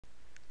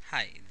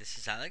Hi, this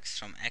is Alex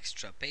from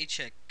Extra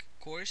Paycheck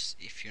course.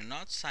 If you're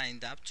not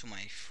signed up to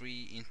my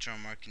free internal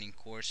marketing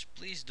course,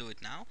 please do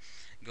it now.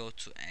 Go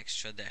to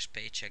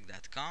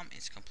extra-paycheck.com.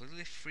 It's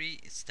completely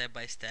free, it's step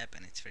by step,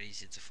 and it's very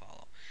easy to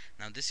follow.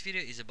 Now, this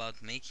video is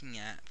about making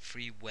a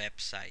free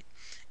website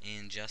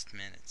in just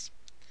minutes.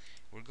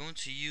 We're going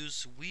to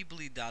use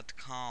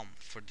Weebly.com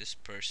for this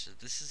purpose.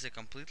 This is a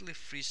completely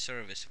free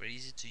service, very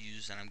easy to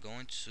use, and I'm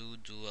going to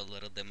do a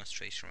little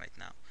demonstration right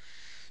now.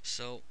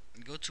 So,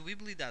 go to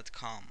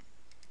Weebly.com.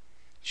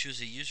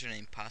 Choose a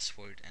username,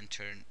 password,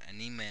 enter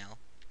an email,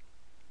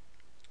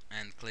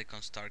 and click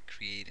on Start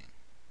Creating.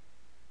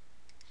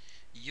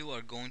 You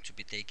are going to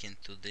be taken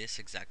to this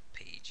exact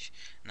page.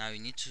 Now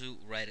you need to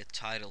write a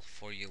title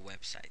for your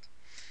website.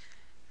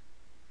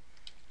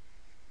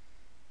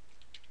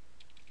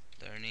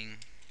 Learning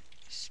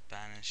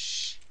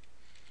Spanish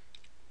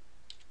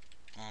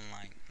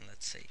online,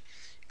 let's say.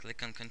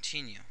 Click on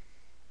Continue.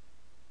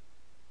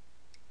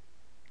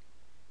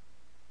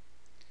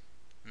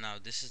 Now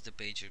this is the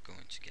page you're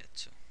going to get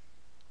to.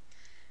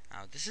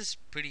 Now this is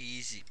pretty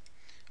easy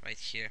right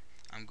here.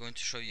 I'm going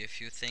to show you a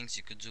few things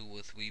you could do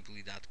with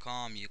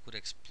Weebly.com. You could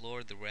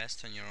explore the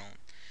rest on your own.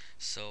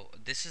 So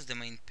this is the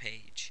main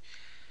page.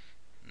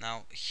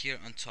 Now here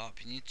on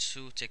top you need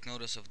to take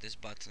notice of these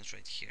buttons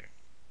right here.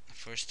 The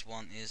first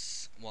one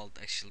is, well,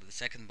 actually the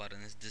second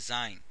button is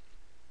design.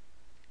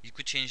 You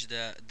could change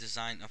the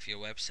design of your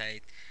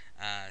website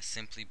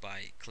simply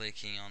by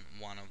clicking on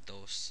one of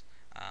those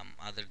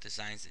other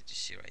designs that you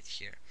see right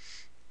here.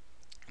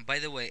 By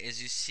the way,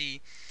 as you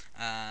see,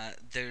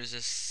 there's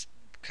a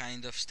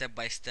kind of step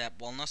by step,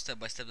 well, not step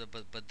by step,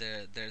 but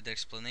the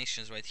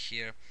explanations right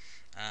here,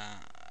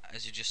 uh,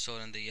 as you just saw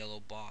in the yellow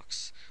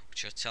box,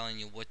 which are telling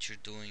you what you're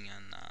doing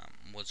and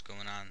what's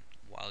going on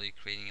while you're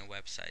creating a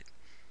website.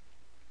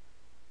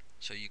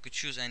 So you could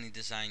choose any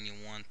design you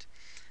want,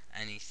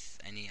 any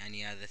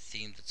other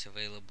theme that's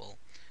available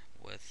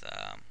with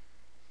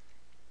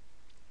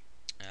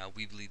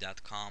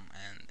Weebly.com,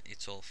 and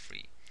it's all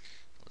free.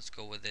 Let's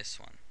go with this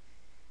one.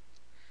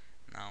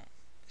 Now,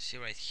 see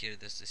right here,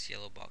 there's this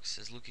yellow box. It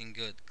says looking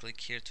good.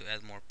 Click here to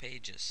add more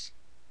pages.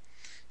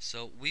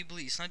 So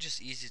Weebly, it's not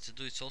just easy to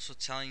do, it's also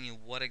telling you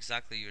what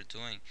exactly you're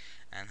doing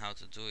and how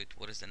to do it.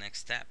 What is the next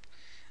step?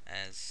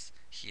 As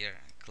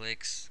here,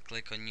 click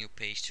on new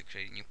page to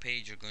create a new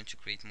page. You're going to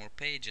create more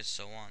pages,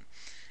 so on.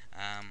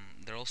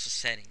 There are also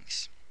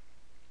settings.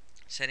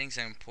 Settings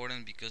are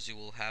important because you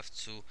will have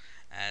to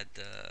add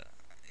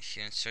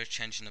here in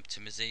search engine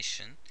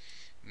optimization.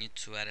 You need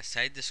to add a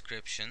site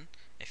description,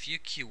 a few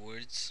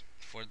keywords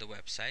for the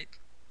website,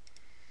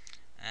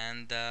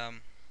 and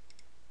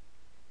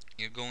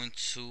you're going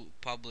to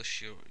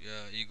publish you're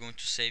going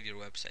to save your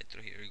website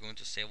through here. You're going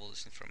to save all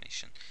this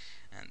information,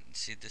 and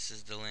see, this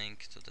is the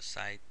link to the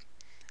site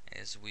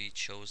as we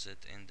chose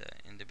it in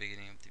the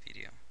beginning of the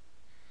video.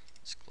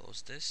 Let's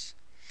close this.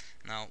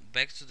 Now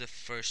back to the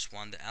first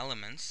one, the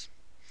elements.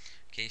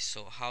 Okay,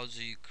 so how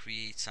do you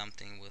create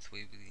something with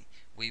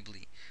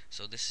Weebly?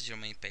 So this is your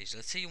main page.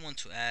 Let's say you want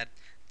to add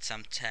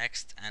some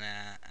text and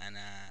a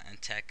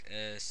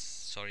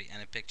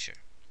picture.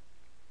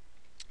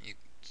 You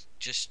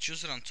just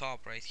choose it on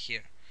top right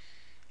here.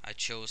 I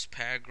chose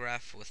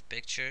paragraph with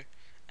picture,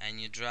 and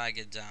you drag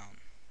it down.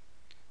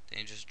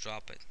 Then you just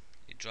drop it.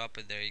 You drop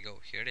it. There you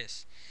go. Here it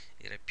is.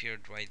 It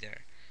appeared right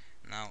there.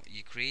 Now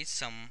you create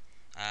some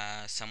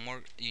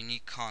more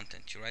unique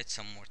content. You write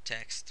some more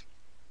text.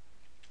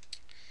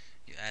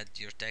 You add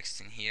your text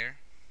in here.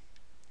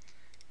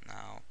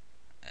 Now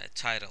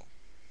title.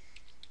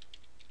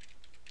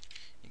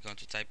 You're going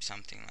to type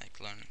something like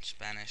learn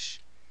Spanish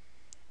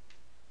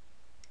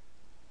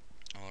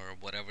or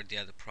whatever the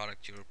other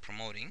product you're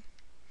promoting,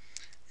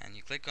 and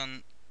you click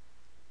on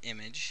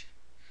image,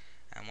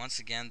 and once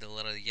again the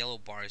little yellow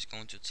bar is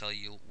going to tell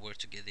you where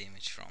to get the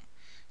image from.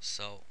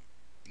 So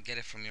get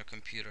it from your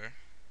computer,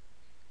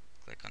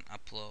 click on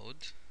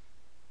upload,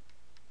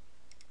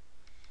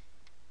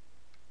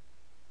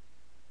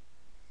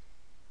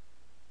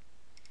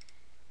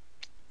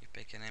 you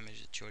pick an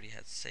image that you already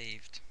had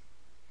saved,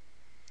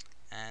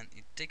 and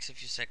it takes a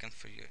few seconds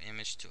for your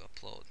image to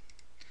upload.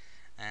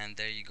 And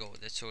there you go,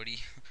 that's already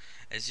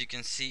as you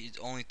can see, it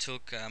only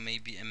took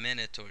maybe a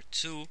minute or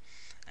two,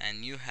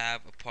 and you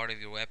have a part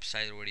of your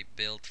website already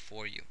built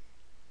for you.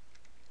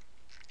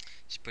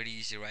 It's pretty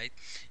easy, right?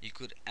 You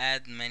could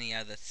add many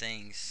other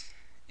things.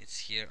 It's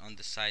here on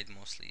the side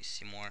mostly. You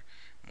see more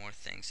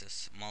things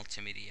as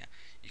multimedia.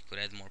 You could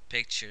add more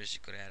pictures.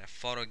 You could add a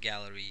photo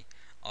gallery,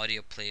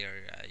 audio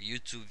player,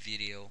 YouTube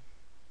video,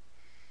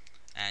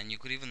 and you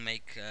could even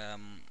make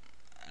um,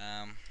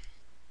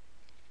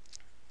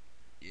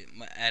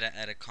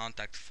 add a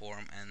contact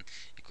form, and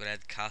you could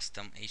add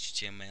custom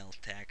HTML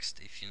text,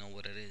 if you know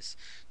what it is,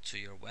 to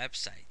your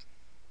website.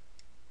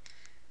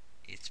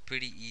 It's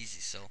pretty easy.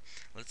 So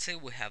let's say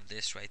we have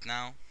this right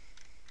now.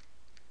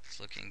 It's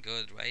looking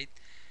good, right?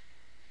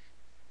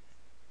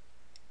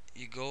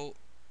 You go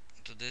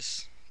to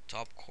this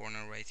top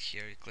corner right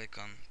here, you click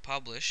on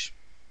publish.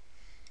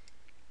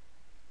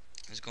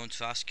 It's going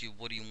to ask you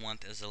what do you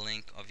want as a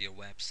link of your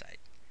website.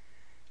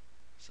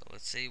 So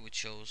let's say we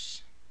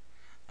chose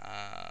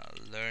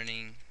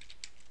learning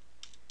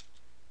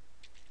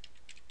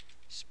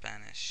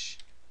Spanish.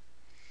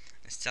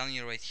 It's telling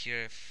you right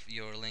here if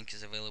your link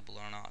is available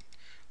or not.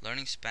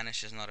 Learning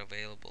Spanish is not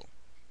available.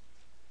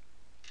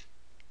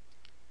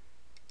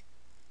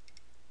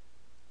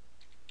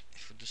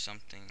 If we do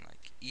something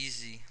like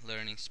easy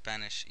learning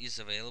Spanish is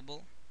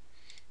available,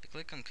 you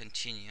click on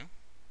continue.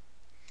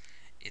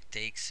 It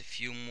takes a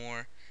few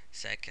more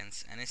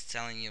seconds and it's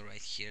telling you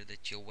right here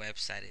that your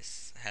website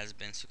has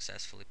been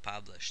successfully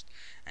published,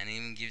 and it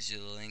even gives you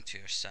the link to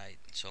your site.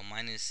 So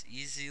mine is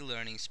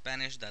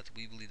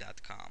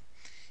easylearningspanish.weebly.com.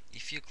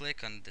 If you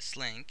click on this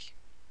link,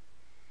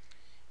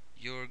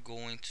 you're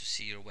going to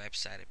see your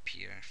website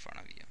appear in front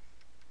of you.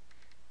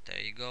 There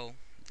you go.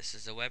 This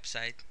is the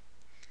website.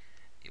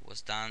 It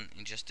was done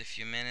in just a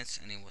few minutes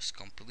and it was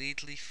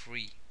completely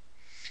free.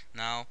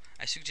 Now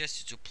I suggest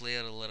you to play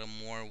it a little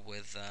more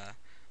with the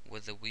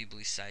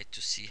Weebly site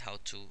to see how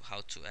to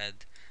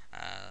add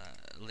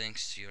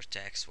links to your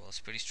text. Well, it's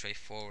pretty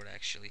straightforward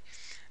actually.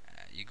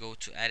 You go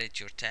to edit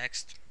your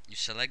text, you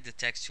select the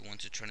text you want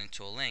to turn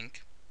into a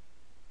link,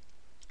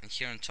 and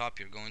here on top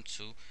you're going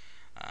to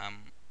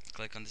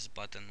click on this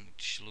button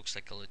which looks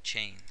like a little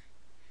chain.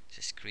 It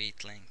says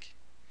create link.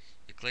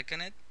 You click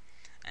on it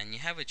and you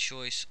have a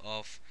choice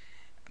of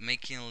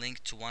making a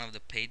link to one of the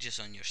pages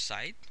on your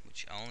site,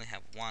 which I only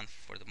have one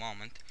for the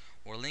moment,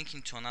 or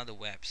linking to another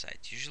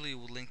website. Usually you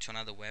would link to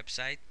another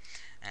website,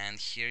 and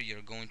here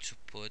you're going to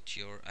put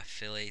your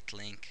affiliate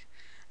link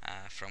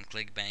from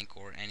ClickBank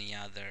or any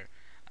other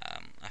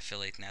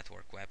affiliate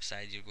network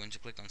website. You're going to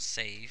click on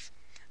save,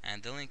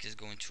 and the link is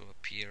going to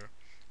appear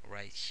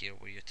right here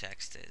where your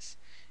text is.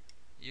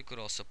 You could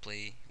also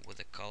play with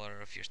the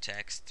color of your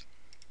text,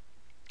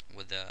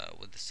 with the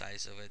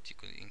size of it. You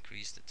could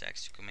increase the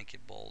text, you could make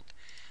it bold.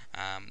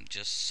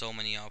 Just so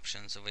many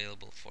options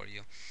available for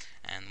you,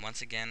 and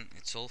once again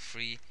it's all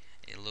free.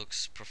 It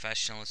looks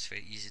professional, it's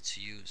very easy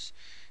to use.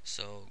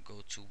 So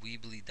go to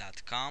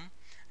weebly.com,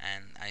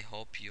 and I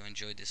hope you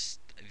enjoyed this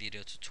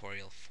video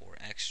tutorial for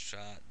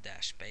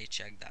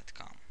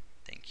extra-paycheck.com.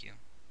 Thank you.